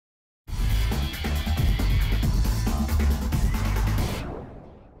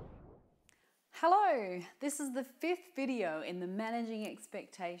Hello, this is the 5th video in the Managing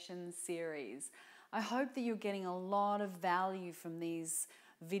Expectations series. I hope that you're getting a lot of value from these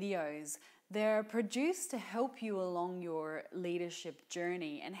videos. They're produced to help you along your leadership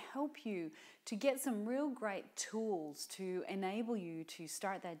journey and help you to get some real great tools to enable you to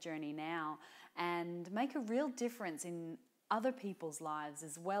start that journey now and make a real difference in other people's lives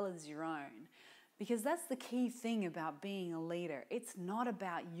as well as your own. Because that's the key thing about being a leader. It's not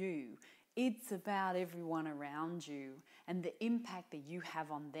about you. It's about everyone around you and the impact that you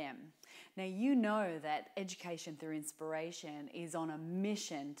have on them. Now, you know that Education Through Inspiration is on a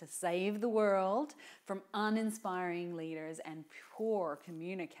mission to save the world from uninspiring leaders and poor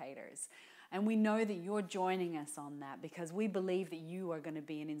communicators. And we know that you're joining us on that because we believe that you are going to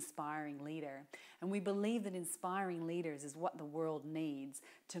be an inspiring leader. And we believe that inspiring leaders is what the world needs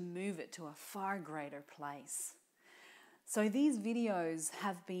to move it to a far greater place. So these videos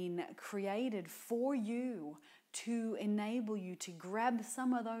have been created for you to enable you to grab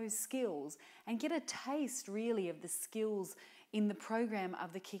some of those skills and get a taste really of the skills in the program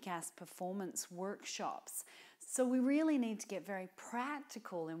of the Kick-Ass Performance Workshops. So we really need to get very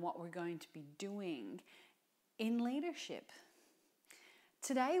practical in what we're going to be doing in leadership.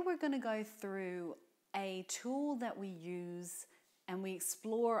 Today we're going to go through a tool that we use and we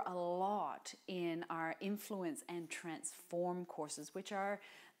explore a lot in our Influence and Transform courses, which are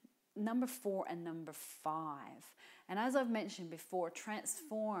number 4 and number 5. And as I've mentioned before,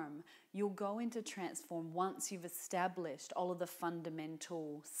 Transform, you'll go into Transform once you've established all of the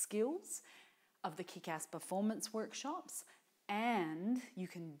fundamental skills of the Kick-Ass Performance Workshops, and you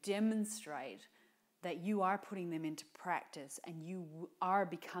can demonstrate that you are putting them into practice and you are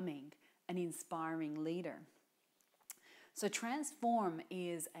becoming an inspiring leader. So Transform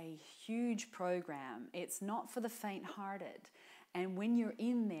is a huge program. It's not for the faint-hearted. And when you're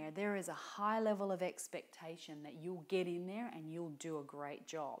in there, there is a high level of expectation that you'll get in there and you'll do a great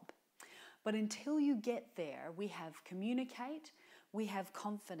job. But until you get there, we have communicate, we have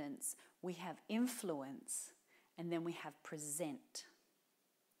confidence, we have influence, and then we have present.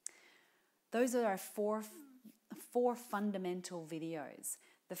 Those are our four fundamental videos.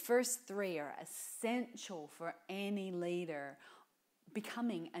 The first 3 are essential for any leader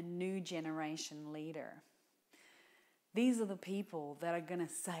becoming a new generation leader. These are the people that are going to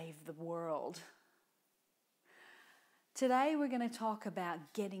save the world. Today we're going to talk about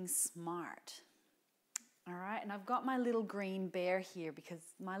getting smart. All right, and I've got my little green bear here because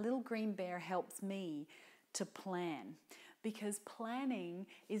my little green bear helps me to plan. Because planning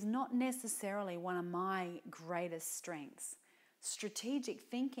is not necessarily one of my greatest strengths. Strategic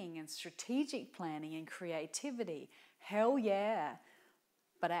thinking and strategic planning and creativity, hell yeah.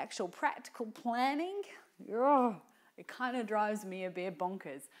 But actual practical planning, it kind of drives me a bit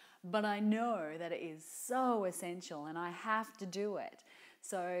bonkers. But I know that it is so essential and I have to do it.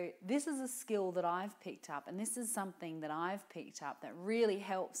 So this is a skill that I've picked up, and this is something that I've picked up that really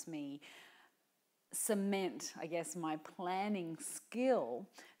helps me cement, I guess, my planning skill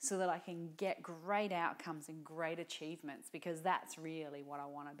so that I can get great outcomes and great achievements, because that's really what I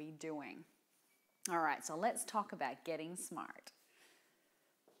want to be doing. All right, so let's talk about getting smart.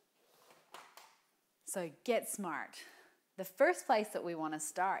 So get smart. The first place that we want to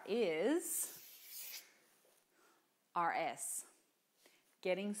start is RS,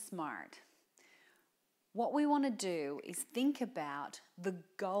 getting smart. What we want to do is think about the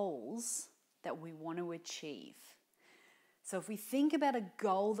goals that we want to achieve. So if we think about a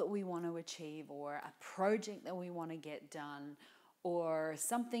goal that we want to achieve, or a project that we want to get done, or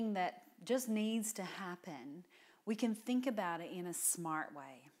something that just needs to happen, we can think about it in a smart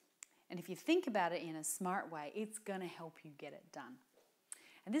way. And if you think about it in a smart way, it's going to help you get it done.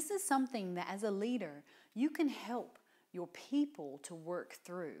 And this is something that as a leader, you can help your people to work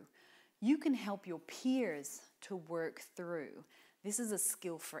through. You can help your peers to work through. This is a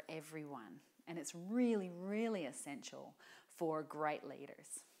skill for everyone. And it's really, really essential for great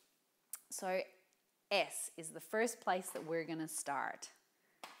leaders. So S is the first place that we're going to start.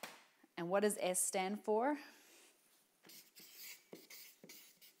 And what does S stand for?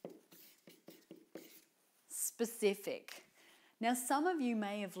 Specific. Now, some of you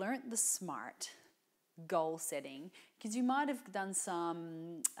may have learnt the SMART goal setting because you might have done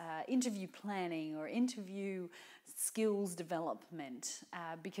some interview planning or interview skills development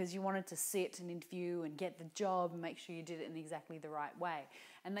because you wanted to sit and interview and get the job and make sure you did it in exactly the right way.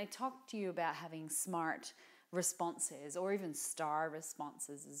 And they talked to you about having SMART responses or even STAR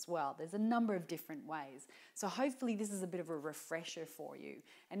responses as well. There's a number of different ways. So hopefully this is a bit of a refresher for you.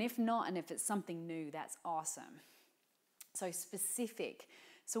 And if not, and if it's something new, that's awesome. So specific.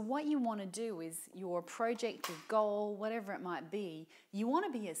 So what you want to do is your project, your goal, whatever it might be, you want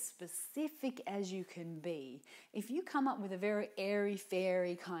to be as specific as you can be. If you come up with a very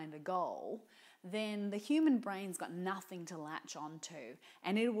airy-fairy kind of goal, then the human brain's got nothing to latch onto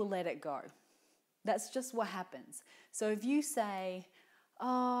and it will let it go. That's just what happens. So if you say,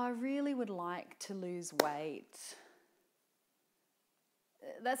 oh, I really would like to lose weight,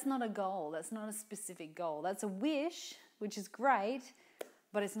 that's not a goal. That's not a specific goal. That's a wish, which is great,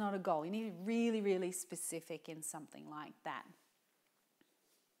 but it's not a goal. You need to be really, really specific in something like that.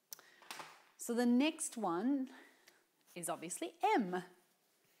 So the next one is obviously M.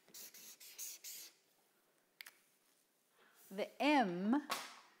 The M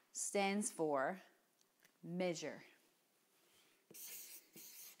stands for measure.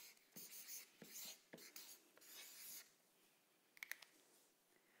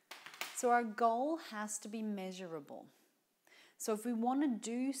 So our goal has to be measurable. So if we want to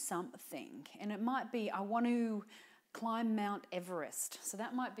do something, and it might be, I want to climb Mount Everest. So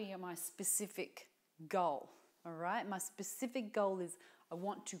that might be my specific goal, all right? My specific goal is I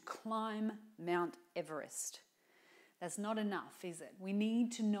want to climb Mount Everest. That's not enough, is it? We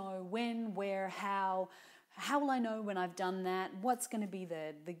need to know when, where, how. How will I know when I've done that? What's going to be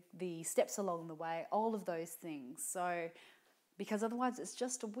the steps along the way? All of those things. So, because otherwise it's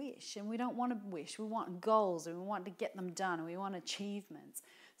just a wish, and we don't want a wish. We want goals, and we want to get them done, and we want achievements.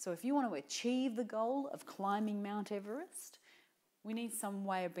 So if you want to achieve the goal of climbing Mount Everest, we need some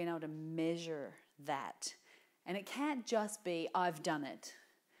way of being able to measure that. And it can't just be, I've done it,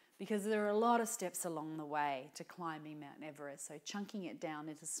 because there are a lot of steps along the way to climbing Mount Everest. So chunking it down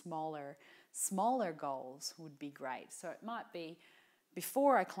into smaller goals would be great. So it might be,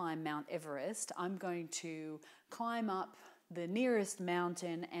 before I climb Mount Everest, I'm going to climb up the nearest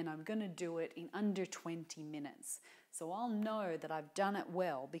mountain, and I'm going to do it in under 20 minutes. So I'll know that I've done it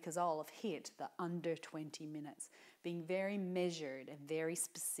well because I'll have hit the under 20 minutes, being very measured and very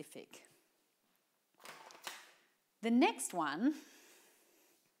specific. The next one,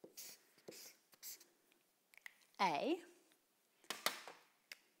 A,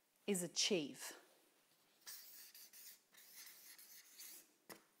 is achieve.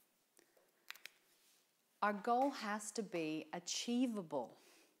 Our goal has to be achievable.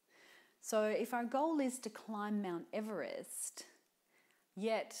 So if our goal is to climb Mount Everest,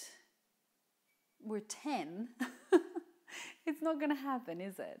 yet we're 10, it's not going to happen,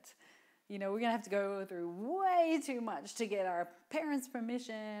 is it? You know, we're going to have to go through way too much to get our parents'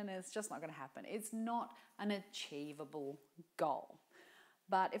 permission. It's just not going to happen. It's not an achievable goal.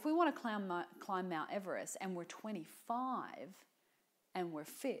 But if we want to climb Mount Everest and we're 25 and we're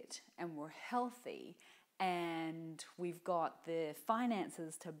fit and we're healthy and we've got the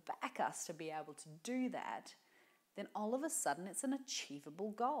finances to back us to be able to do that, then all of a sudden it's an achievable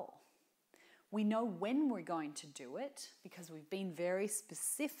goal. We know when we're going to do it because we've been very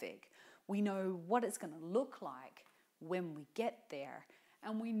specific. We know what it's going to look like when we get there,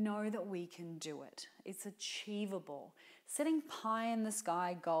 and we know that we can do it. It's achievable. Setting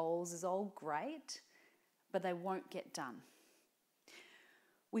pie-in-the-sky goals is all great, but they won't get done.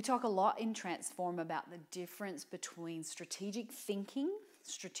 We talk a lot in Transform about the difference between strategic thinking,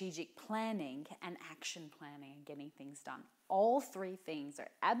 strategic planning, and action planning and getting things done. All three things are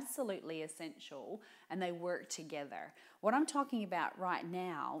absolutely essential and they work together. What I'm talking about right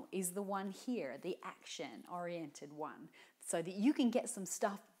now is the one here, the action-oriented one, so that you can get some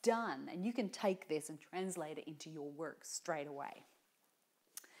stuff done and you can take this and translate it into your work straight away.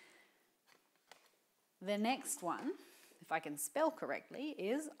 The next one, if I can spell correctly,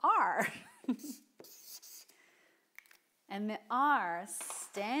 is R. And the R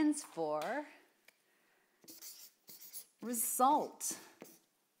stands for result.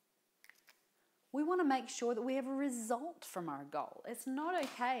 We want to make sure that we have a result from our goal. It's not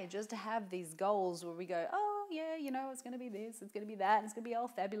okay just to have these goals where we go, oh yeah, you know, it's going to be this, it's going to be that, and it's going to be all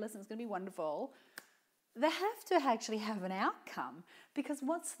fabulous, and it's going to be wonderful. They have to actually have an outcome, because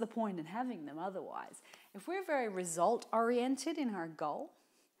what's the point in having them otherwise? If we're very result-oriented in our goal,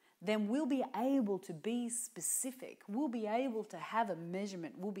 then we'll be able to be specific. We'll be able to have a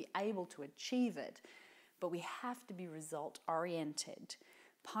measurement. We'll be able to achieve it. But we have to be result-oriented.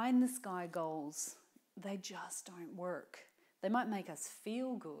 Pie-in-the-sky goals, they just don't work. They might make us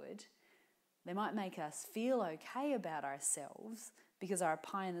feel good. They might make us feel okay about ourselves, because our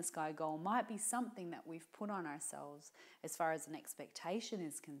pie-in-the-sky goal might be something that we've put on ourselves as far as an expectation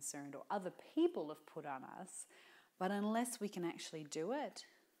is concerned, or other people have put on us. But unless we can actually do it,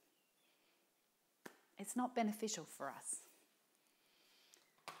 it's not beneficial for us.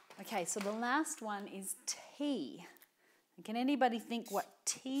 Okay, so the last one is T. Can anybody think what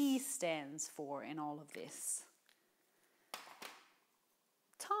T stands for in all of this?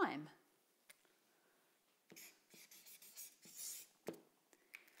 Time.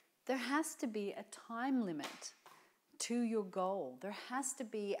 There has to be a time limit to your goal. There has to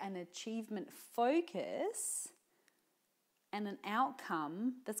be an achievement focus and an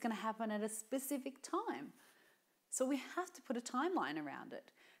outcome that's going to happen at a specific time. So we have to put a timeline around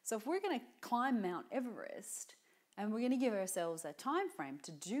it. So if we're going to climb Mount Everest and we're going to give ourselves a time frame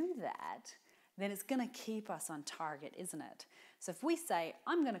to do that, then it's going to keep us on target, isn't it? So if we say,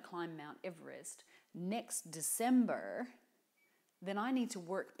 I'm going to climb Mount Everest next December, then I need to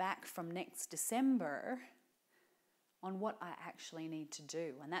work back from next December on what I actually need to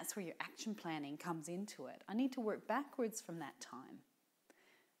do. And that's where your action planning comes into it. I need to work backwards from that time.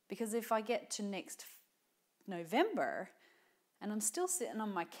 Because if I get to next November and I'm still sitting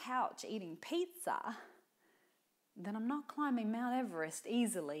on my couch eating pizza, then I'm not climbing Mount Everest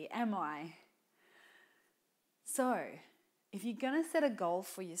easily, am I? So, if you're going to set a goal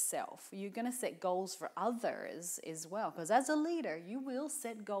for yourself, you're going to set goals for others as well. Because as a leader, you will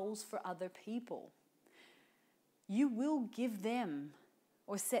set goals for other people. You will give them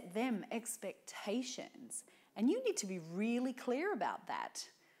or set them expectations. And you need to be really clear about that.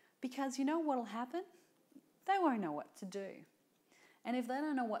 Because you know what will happen? They won't know what to do. And if they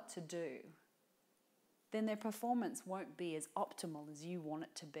don't know what to do, then their performance won't be as optimal as you want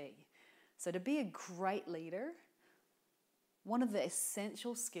it to be. So to be a great leader, one of the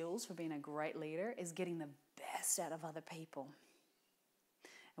essential skills for being a great leader is getting the best out of other people.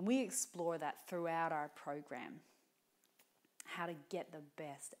 And we explore that throughout our program, how to get the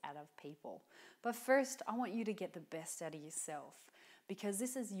best out of people. But first, I want you to get the best out of yourself, because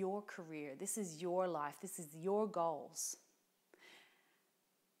this is your career, this is your life, this is your goals.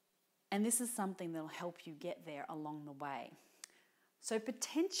 And this is something that'll help you get there along the way. So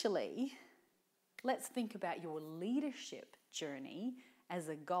potentially, let's think about your leadership journey as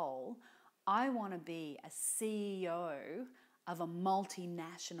a goal. I want to be a CEO of a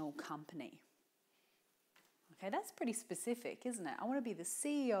multinational company. Okay, that's pretty specific, isn't it? I want to be the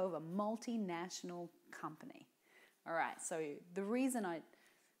CEO of a multinational company. All right, so the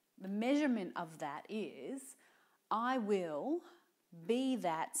measurement of that is I will be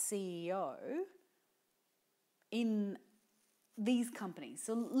that CEO in these companies.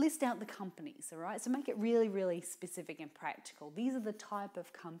 So list out the companies, all right? So make it really, really specific and practical. These are the type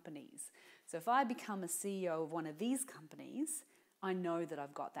of companies. So if I become a CEO of one of these companies, I know that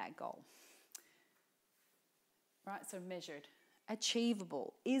I've got that goal. Right, so measured.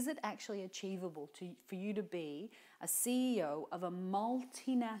 Achievable. Is it actually achievable for you to be a CEO of a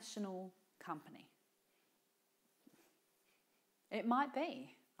multinational company? It might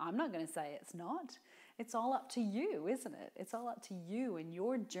be. I'm not going to say it's not. It's all up to you, isn't it? It's all up to you and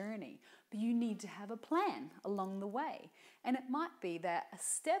your journey. But you need to have a plan along the way. And it might be that a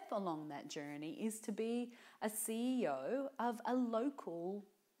step along that journey is to be a CEO of a local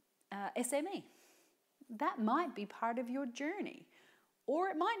SME. That might be part of your journey. Or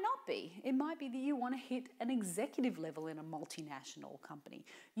it might not be. It might be that you want to hit an executive level in a multinational company.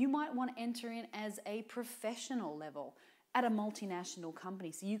 You might want to enter in as a professional level at a multinational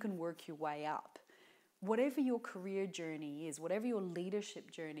company so you can work your way up. Whatever your career journey is, whatever your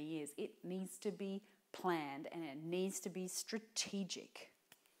leadership journey is, it needs to be planned and it needs to be strategic.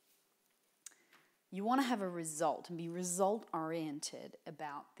 You want to have a result and be result-oriented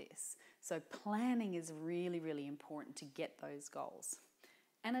about this. So planning is really, really important to get those goals.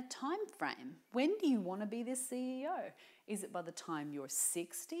 And a time frame. When do you want to be this CEO? Is it by the time you're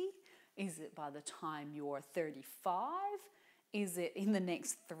 60? Is it by the time you're 35? Is it in the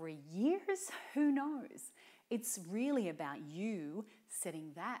next 3 years? Who knows? It's really about you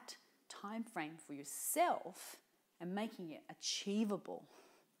setting that time frame for yourself and making it achievable.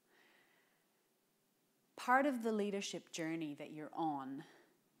 Part of the leadership journey that you're on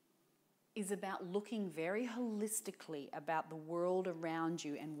is about looking very holistically about the world around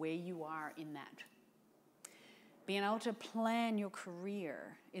you and where you are in that. Being able to plan your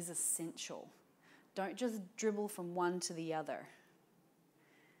career is essential. Don't just dribble from one to the other.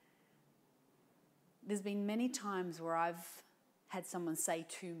 There's been many times where I've had someone say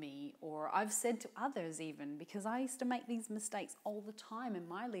to me, or I've said to others even, because I used to make these mistakes all the time in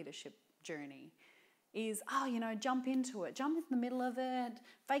my leadership journey, is, jump into it, jump in the middle of it,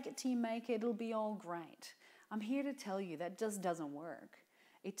 fake it till you make it, it'll be all great. I'm here to tell you that just doesn't work.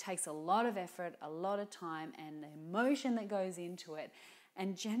 It takes a lot of effort, a lot of time, and the emotion that goes into it.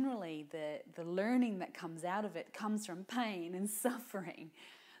 And generally, the learning that comes out of it comes from pain and suffering.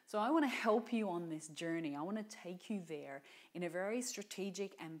 So I want to help you on this journey. I want to take you there in a very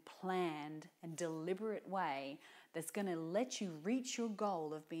strategic and planned and deliberate way that's going to let you reach your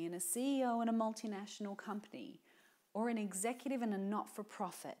goal of being a CEO in a multinational company, or an executive in a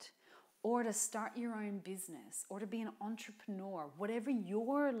not-for-profit, or to start your own business, or to be an entrepreneur. Whatever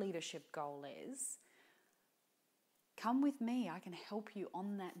your leadership goal is, come with me. I can help you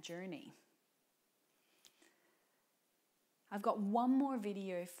on that journey. I've got one more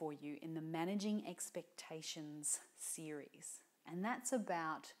video for you in the Managing Expectations series, and that's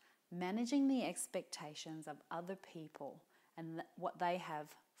about managing the expectations of other people and what they have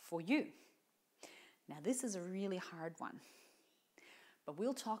for you. Now, this is a really hard one, but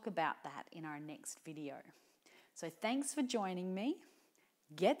we'll talk about that in our next video. So thanks for joining me.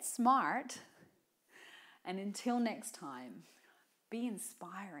 Get smart, and until next time, be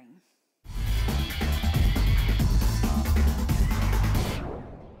inspiring.